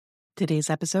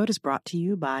Today's episode is brought to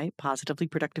you by Positively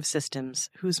Productive Systems,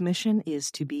 whose mission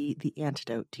is to be the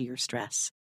antidote to your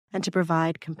stress and to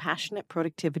provide compassionate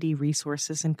productivity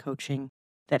resources and coaching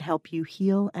that help you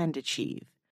heal and achieve.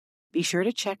 Be sure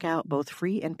to check out both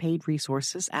free and paid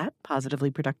resources at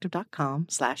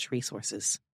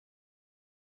positivelyproductive.com/resources.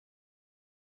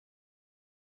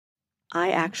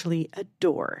 I actually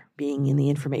adore being in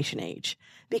the information age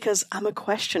because I'm a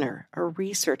questioner, a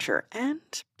researcher, and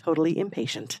totally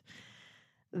impatient.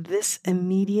 This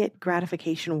immediate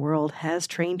gratification world has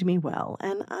trained me well,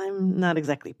 and I'm not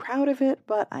exactly proud of it,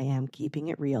 but I am keeping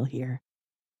it real here.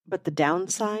 But the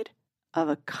downside of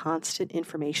a constant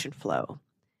information flow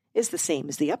is the same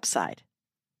as the upside.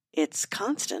 It's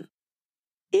constant.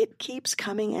 It keeps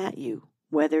coming at you,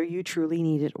 whether you truly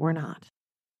need it or not.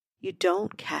 You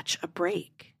don't catch a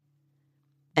break.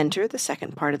 Enter the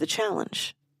second part of the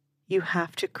challenge. You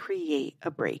have to create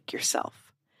a break yourself.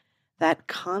 That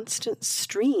constant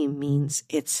stream means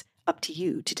it's up to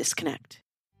you to disconnect.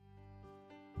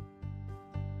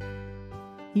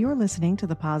 You're listening to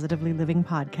the Positively Living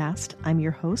Podcast. I'm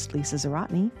your host, Lisa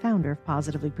Zawrotny, founder of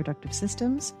Positively Productive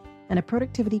Systems and a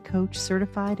productivity coach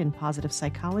certified in positive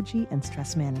psychology and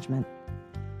stress management.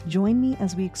 Join me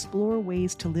as we explore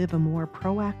ways to live a more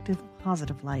proactive,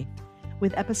 positive life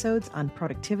with episodes on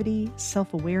productivity,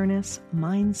 self-awareness,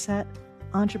 mindset,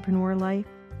 entrepreneur life,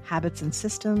 habits and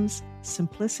systems,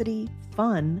 simplicity,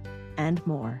 fun, and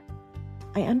more.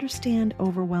 I understand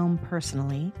overwhelm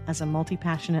personally as a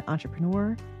multi-passionate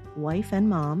entrepreneur, wife and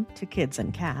mom to kids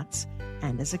and cats,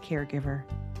 and as a caregiver.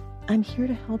 I'm here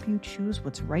to help you choose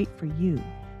what's right for you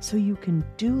so you can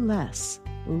do less,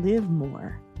 live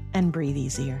more, and breathe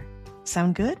easier.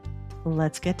 Sound good?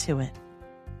 Let's get to it.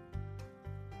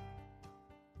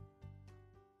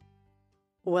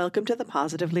 Welcome to the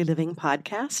Positively Living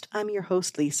Podcast. I'm your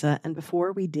host, Lisa, and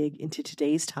before we dig into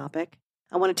today's topic,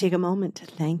 I want to take a moment to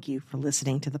thank you for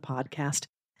listening to the podcast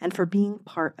and for being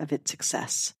part of its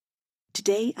success.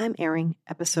 Today, I'm airing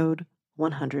episode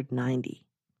 190.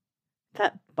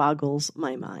 That boggles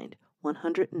my mind.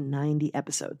 190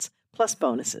 episodes, plus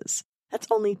bonuses. That's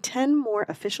only 10 more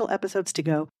official episodes to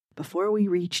go before we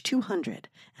reach 200,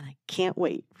 and I can't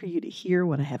wait for you to hear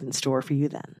what I have in store for you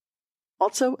then.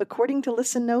 Also, according to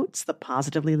Listen Notes, the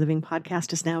Positively Living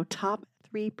Podcast is now top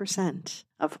 3%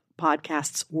 of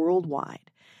podcasts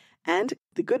worldwide. And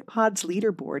the Good Pods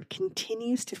leaderboard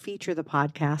continues to feature the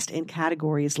podcast in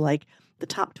categories like the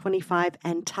top 25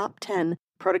 and top 10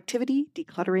 productivity,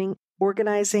 decluttering,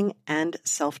 organizing, and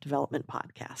self-development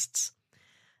podcasts.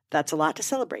 That's a lot to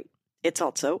celebrate. It's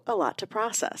also a lot to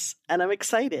process. And I'm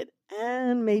excited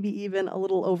and maybe even a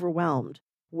little overwhelmed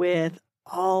with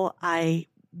all I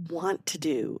want to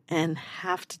do and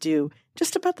have to do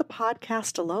just about the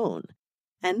podcast alone.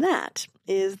 And that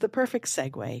is the perfect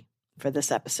segue for this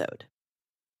episode.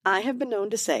 I have been known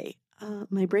to say,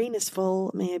 my brain is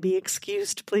full, may I be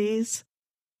excused, please?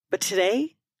 But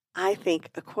today, I think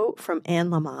a quote from Anne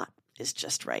Lamott is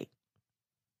just right.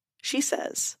 She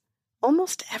says,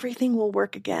 almost everything will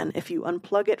work again if you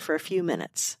unplug it for a few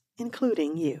minutes,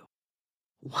 including you.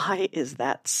 Why is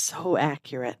that so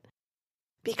accurate?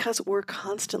 Because we're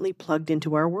constantly plugged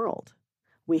into our world.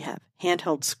 We have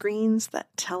handheld screens that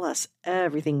tell us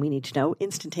everything we need to know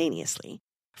instantaneously.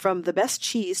 From the best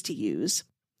cheese to use,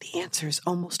 the answer is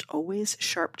almost always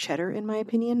sharp cheddar in my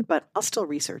opinion, but I'll still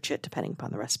research it depending upon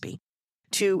the recipe,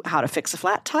 to how to fix a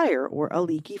flat tire or a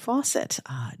leaky faucet.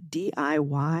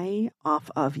 DIY off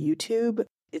of YouTube,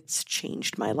 it's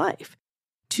changed my life.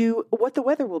 To what the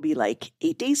weather will be like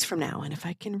 8 days from now, and if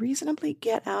I can reasonably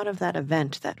get out of that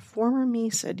event that former me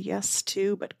said yes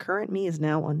to, but current me is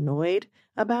now annoyed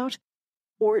about,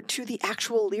 or to the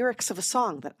actual lyrics of a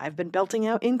song that I've been belting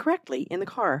out incorrectly in the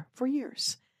car for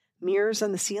years. Mirrors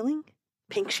on the ceiling?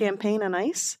 Pink champagne on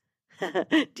ice?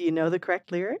 Do you know the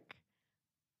correct lyric?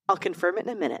 I'll confirm it in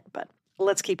a minute, but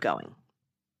let's keep going.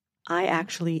 I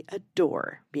actually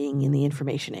adore being in the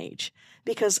information age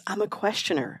because I'm a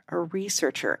questioner, a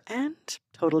researcher, and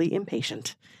totally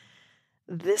impatient.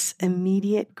 This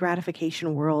immediate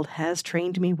gratification world has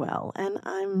trained me well, and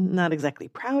I'm not exactly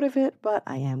proud of it, but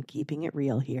I am keeping it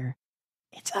real here.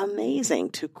 It's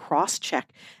amazing to cross-check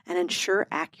and ensure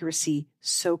accuracy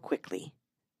so quickly.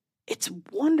 It's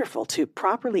wonderful to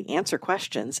properly answer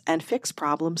questions and fix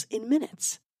problems in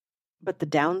minutes. But the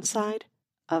downside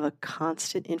of a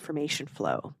constant information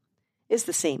flow is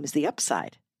the same as the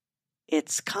upside.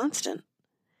 It's constant.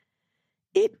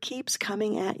 It keeps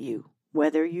coming at you,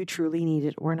 whether you truly need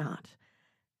it or not.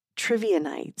 Trivia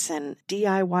nights and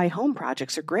DIY home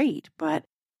projects are great, but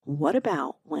what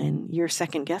about when you're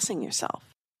second-guessing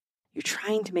yourself? You're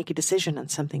trying to make a decision on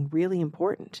something really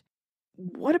important.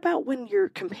 What about when you're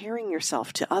comparing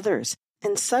yourself to others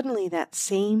and suddenly that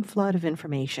same flood of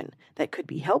information that could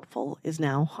be helpful is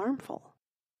now harmful?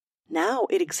 Now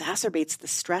it exacerbates the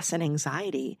stress and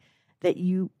anxiety that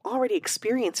you already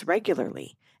experience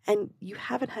regularly, and you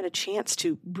haven't had a chance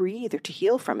to breathe or to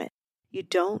heal from it. You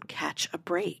don't catch a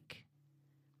break.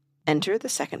 Enter the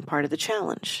second part of the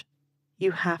challenge.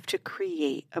 You have to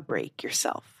create a break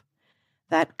yourself.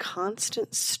 That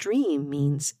constant stream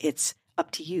means it's up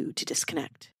to you to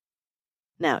disconnect.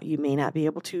 Now, you may not be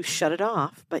able to shut it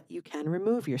off, but you can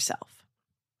remove yourself.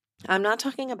 I'm not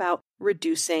talking about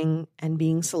reducing and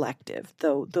being selective,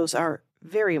 though those are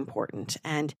very important,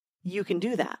 and you can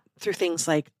do that through things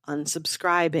like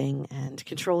unsubscribing and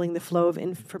controlling the flow of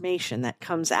information that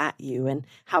comes at you and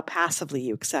how passively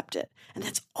you accept it. And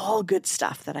that's all good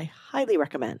stuff that I highly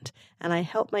recommend, and I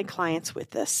help my clients with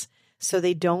this so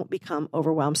they don't become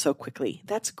overwhelmed so quickly.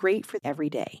 That's great for every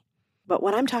day. But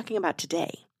what I'm talking about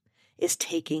today is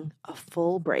taking a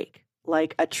full break,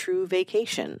 like a true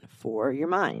vacation for your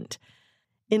mind.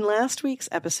 In last week's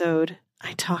episode,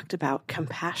 I talked about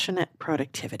compassionate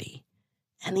productivity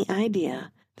and the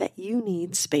idea that you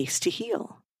need space to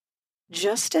heal.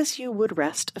 Just as you would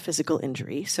rest a physical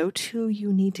injury, so too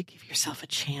you need to give yourself a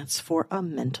chance for a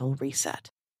mental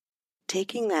reset.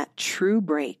 Taking that true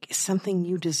break is something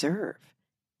you deserve.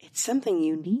 It's something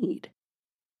you need.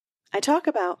 I talk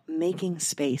about making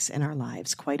space in our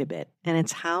lives quite a bit, and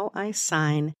it's how I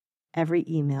sign every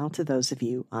email to those of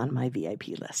you on my VIP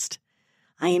list.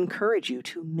 I encourage you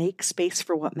to make space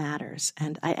for what matters,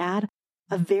 and I add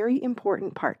a very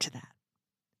important part to that.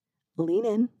 Lean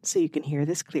in so you can hear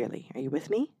this clearly. Are you with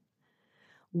me?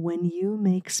 When you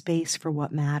make space for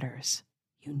what matters,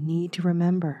 you need to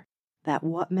remember that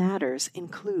what matters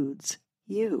includes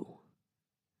you.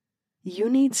 You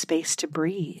need space to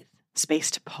breathe,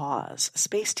 space to pause,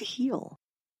 space to heal.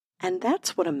 And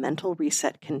that's what a mental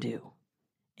reset can do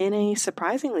in a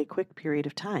surprisingly quick period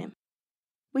of time.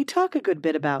 We talk a good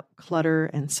bit about clutter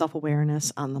and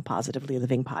self-awareness on the Positively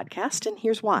Living podcast, and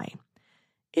here's why.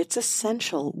 It's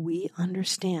essential we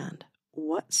understand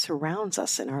what surrounds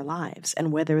us in our lives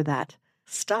and whether that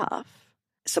stuff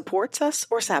supports us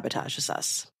or sabotages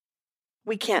us.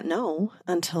 We can't know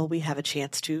until we have a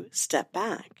chance to step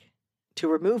back, to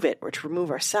remove it or to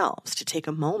remove ourselves, to take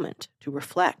a moment to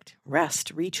reflect,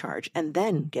 rest, recharge, and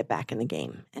then get back in the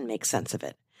game and make sense of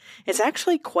it. It's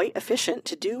actually quite efficient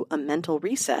to do a mental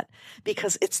reset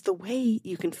because it's the way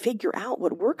you can figure out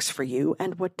what works for you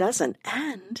and what doesn't.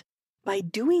 And by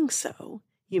doing so,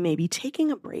 you may be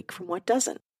taking a break from what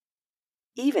doesn't.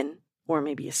 Even, or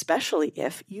maybe especially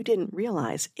if you didn't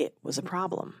realize it was a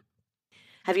problem.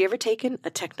 Have you ever taken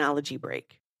a technology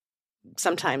break?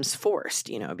 Sometimes forced,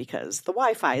 because the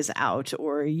Wi-Fi is out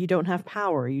or you don't have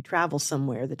power, you travel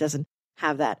somewhere that doesn't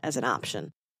have that as an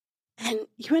option. And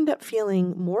you end up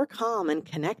feeling more calm and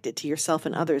connected to yourself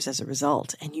and others as a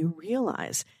result, and you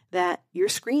realize that your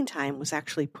screen time was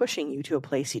actually pushing you to a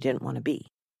place you didn't want to be.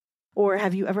 Or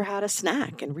have you ever had a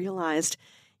snack and realized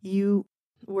you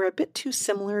were a bit too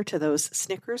similar to those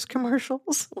Snickers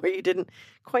commercials where you didn't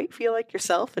quite feel like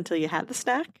yourself until you had the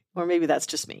snack? Or maybe that's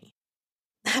just me.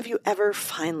 Have you ever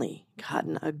finally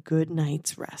gotten a good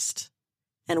night's rest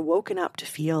and woken up to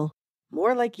feel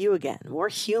more like you again, more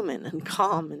human and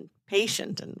calm and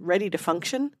patient and ready to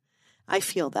function? I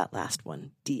feel that last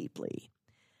one deeply.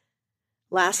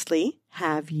 Lastly,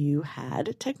 have you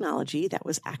had technology that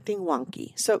was acting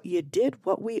wonky? So you did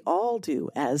what we all do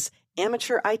as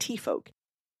amateur IT folk.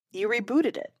 You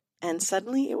rebooted it, and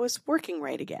suddenly it was working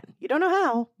right again. You don't know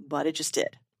how, but it just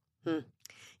did.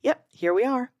 Yep, here we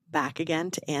are, back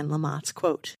again to Anne Lamott's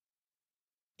quote.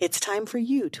 It's time for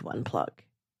you to unplug.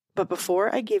 But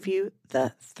before I give you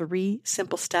the 3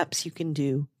 simple steps you can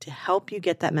do to help you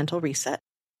get that mental reset,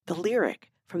 the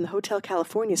lyric from the Hotel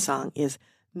California song is,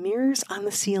 "Mirrors on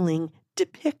the ceiling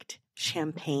depict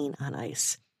champagne on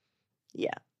ice."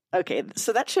 Yeah, okay,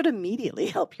 so that should immediately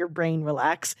help your brain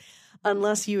relax,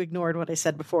 unless you ignored what I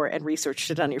said before and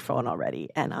researched it on your phone already.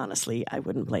 And honestly, I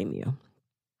wouldn't blame you.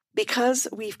 Because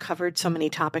we've covered so many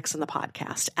topics in the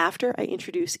podcast, after I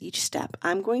introduce each step,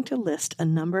 I'm going to list a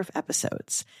number of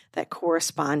episodes that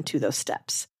correspond to those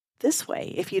steps. This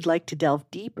way, if you'd like to delve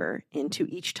deeper into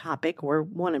each topic or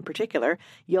one in particular,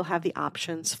 you'll have the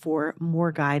options for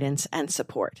more guidance and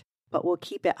support. But we'll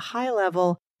keep it high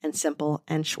level and simple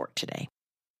and short today.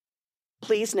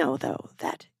 Please know, though,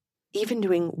 that even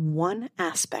doing one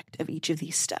aspect of each of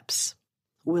these steps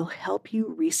will help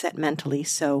you reset mentally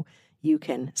so you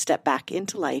can step back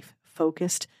into life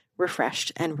focused,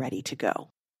 refreshed, and ready to go.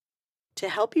 To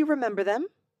help you remember them,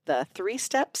 The 3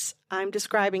 steps I'm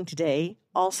describing today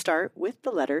all start with the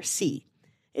letter C.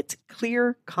 It's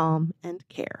clear, calm, and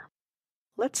care.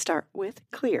 Let's start with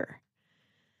clear.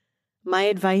 My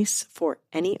advice for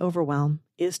any overwhelm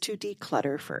is to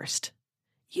declutter first.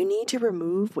 You need to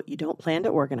remove what you don't plan to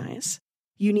organize.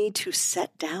 You need to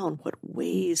set down what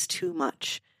weighs too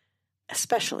much,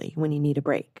 especially when you need a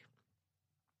break.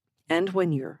 And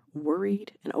when you're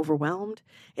worried and overwhelmed,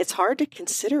 it's hard to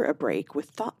consider a break with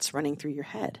thoughts running through your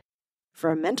head.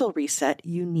 For a mental reset,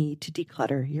 you need to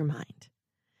declutter your mind.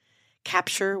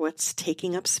 Capture what's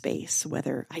taking up space,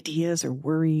 whether ideas or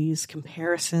worries,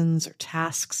 comparisons or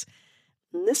tasks.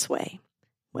 In this way,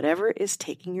 whatever is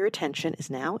taking your attention is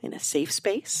now in a safe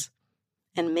space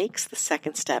and makes the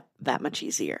second step that much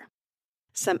easier.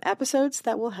 Some episodes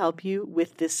that will help you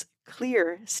with this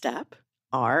clear step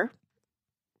are,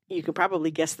 you can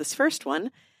probably guess this first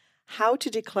one, How to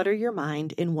Declutter Your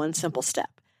Mind in One Simple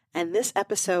Step. And this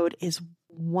episode is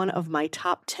one of my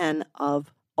top 10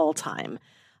 of all time.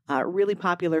 Really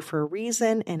popular for a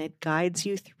reason, and it guides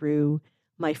you through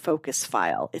my focus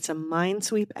file. It's a mind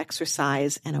sweep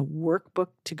exercise and a workbook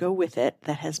to go with it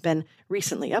that has been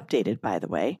recently updated, by the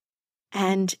way,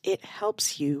 and it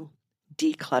helps you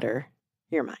declutter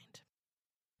your mind.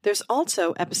 There's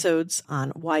also episodes on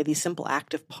why the simple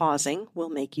act of pausing will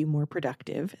make you more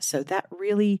productive. So that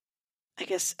really,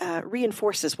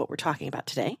 reinforces what we're talking about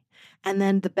today. And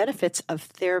then the benefits of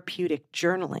therapeutic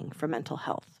journaling for mental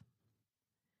health.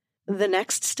 The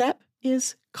next step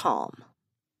is calm.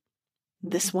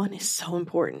 This one is so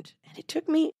important, and it took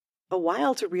me a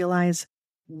while to realize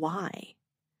why.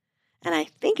 And I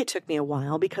think it took me a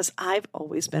while because I've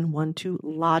always been one to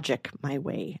logic my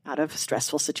way out of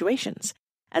stressful situations.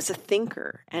 As a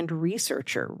thinker and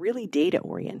researcher, really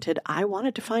data-oriented, I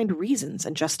wanted to find reasons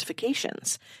and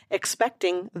justifications,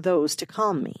 expecting those to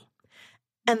calm me.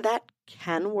 And that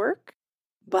can work,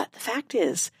 but the fact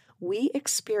is, we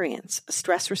experience a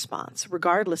stress response,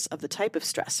 regardless of the type of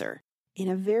stressor, in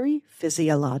a very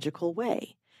physiological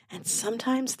way. And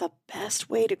sometimes the best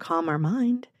way to calm our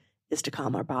mind is to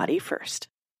calm our body first.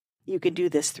 You can do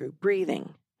this through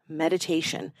breathing,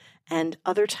 meditation, and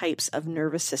other types of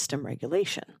nervous system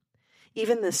regulation.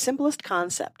 Even the simplest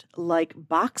concept, like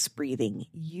box breathing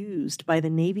used by the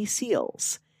Navy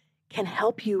SEALs, can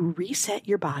help you reset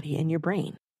your body and your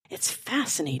brain. It's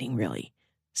fascinating, really.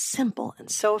 Simple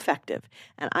and so effective.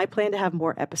 And I plan to have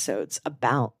more episodes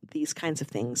about these kinds of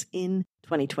things in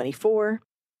 2024.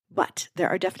 But there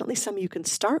are definitely some you can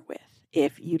start with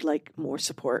if you'd like more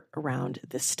support around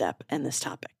this step and this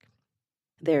topic.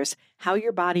 There's how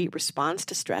your body responds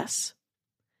to stress,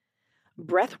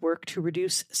 breath work to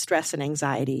reduce stress and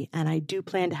anxiety, and I do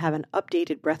plan to have an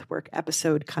updated breath work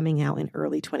episode coming out in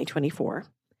early 2024.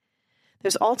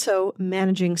 There's also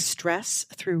managing stress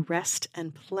through rest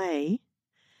and play,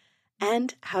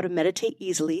 and how to meditate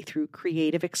easily through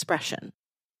creative expression.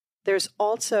 There's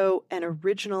also an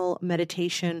original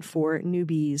meditation for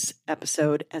newbies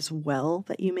episode as well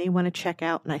that you may want to check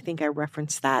out, and I think I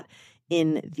referenced that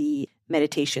in the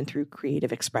meditation through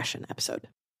creative expression episode.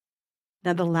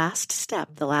 Now, the last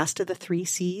step, the last of the 3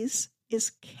 C's,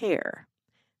 is care.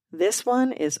 This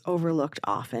one is overlooked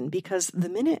often because the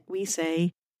minute we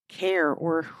say care,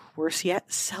 or worse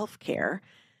yet, self-care,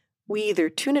 we either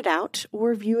tune it out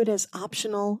or view it as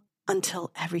optional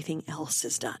until everything else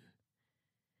is done.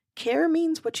 Care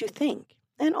means what you think,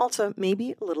 and also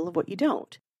maybe a little of what you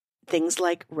don't. Things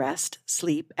like rest,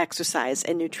 sleep, exercise,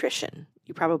 and nutrition.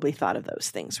 You probably thought of those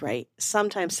things, right?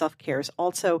 Sometimes self-care is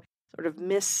also sort of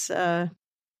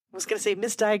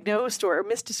misdiagnosed or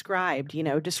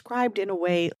misdescribed, described in a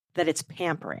way that it's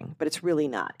pampering, but it's really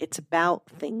not. It's about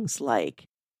things like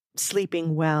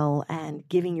sleeping well and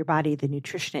giving your body the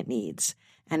nutrition it needs.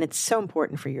 And it's so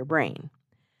important for your brain.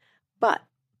 But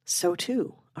so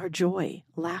too are joy,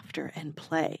 laughter, and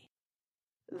play.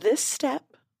 This step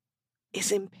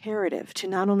is imperative to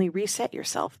not only reset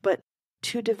yourself, but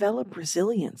to develop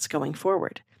resilience going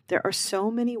forward. There are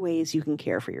so many ways you can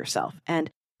care for yourself,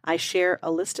 and I share a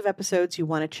list of episodes you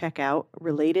want to check out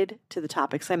related to the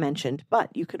topics I mentioned, but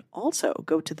you can also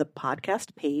go to the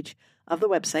podcast page of the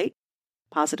website,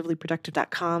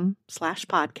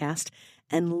 positivelyproductive.com/podcast,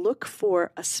 and look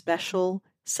for a special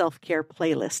self-care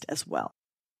playlist as well.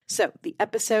 So the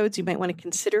episodes you might want to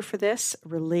consider for this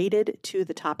related to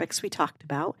the topics we talked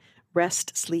about,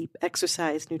 rest, sleep,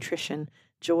 exercise, nutrition,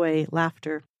 joy,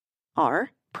 laughter,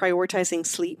 are prioritizing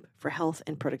sleep for health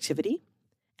and productivity,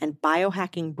 and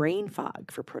biohacking brain fog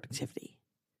for productivity.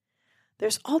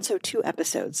 There's also 2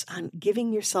 episodes on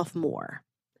giving yourself more.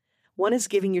 One is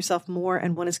giving yourself more,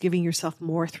 and one is giving yourself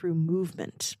more through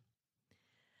movement.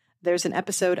 There's an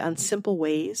episode on simple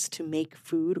ways to make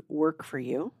food work for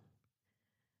you.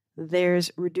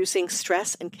 There's reducing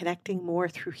stress and connecting more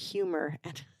through humor.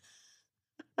 And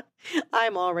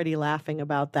I'm already laughing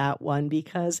about that one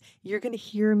because you're going to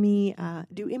hear me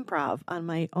do improv on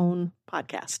my own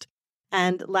podcast.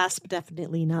 And last but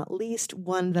definitely not least,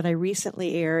 one that I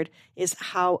recently aired is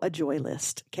how a joy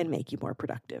list can make you more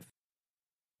productive.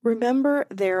 Remember,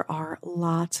 there are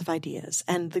lots of ideas,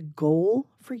 and the goal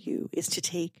for you is to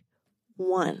take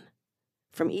one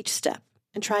from each step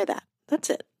and try that. That's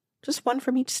it. Just one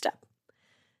from each step.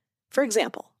 For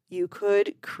example, you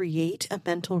could create a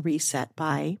mental reset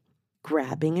by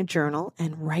grabbing a journal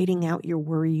and writing out your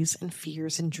worries and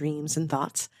fears and dreams and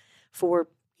thoughts for,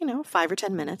 5 or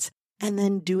 10 minutes, and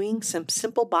then doing some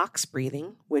simple box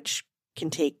breathing, which can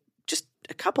take just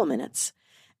a couple minutes,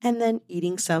 and then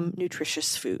eating some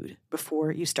nutritious food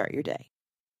before you start your day.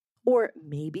 Or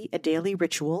maybe a daily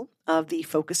ritual of the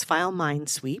Focus File Mind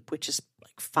Sweep, which is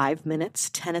like 5 minutes,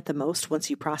 10 at the most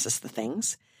once you process the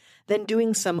things. Then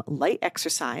doing some light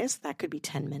exercise, that could be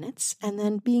 10 minutes, and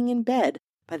then being in bed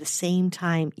by the same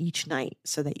time each night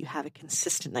so that you have a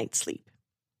consistent night's sleep.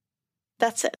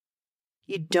 That's it.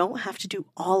 You don't have to do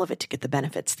all of it to get the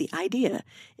benefits. The idea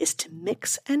is to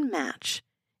mix and match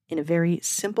in a very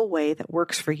simple way that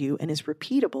works for you and is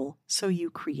repeatable so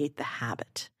you create the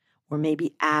habit. Or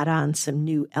maybe add on some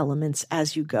new elements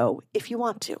as you go if you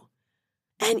want to.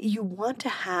 And you want to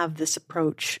have this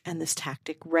approach and this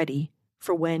tactic ready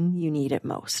for when you need it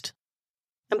most.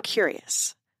 I'm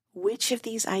curious, which of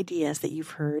these ideas that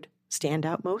you've heard stand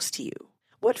out most to you?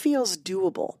 What feels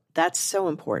doable? That's so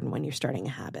important when you're starting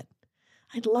a habit.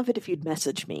 I'd love it if you'd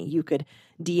message me. You could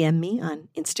DM me on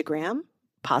Instagram,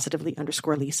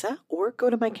 _Lisa, or go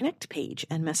to my Connect page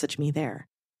and message me there.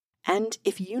 And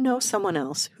if you know someone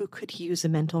else who could use a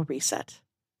mental reset,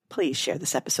 please share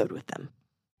this episode with them.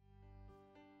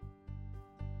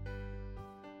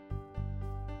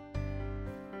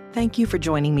 Thank you for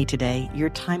joining me today. Your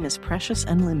time is precious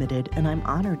and limited, and I'm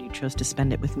honored you chose to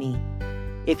spend it with me.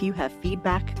 If you have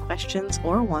feedback, questions,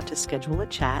 or want to schedule a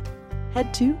chat,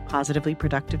 head to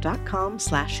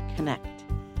positivelyproductive.com/connect.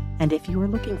 And if you are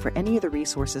looking for any of the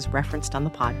resources referenced on the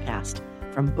podcast,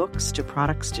 from books to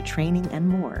products to training and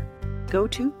more, go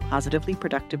to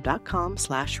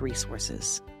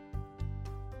positivelyproductive.com/resources.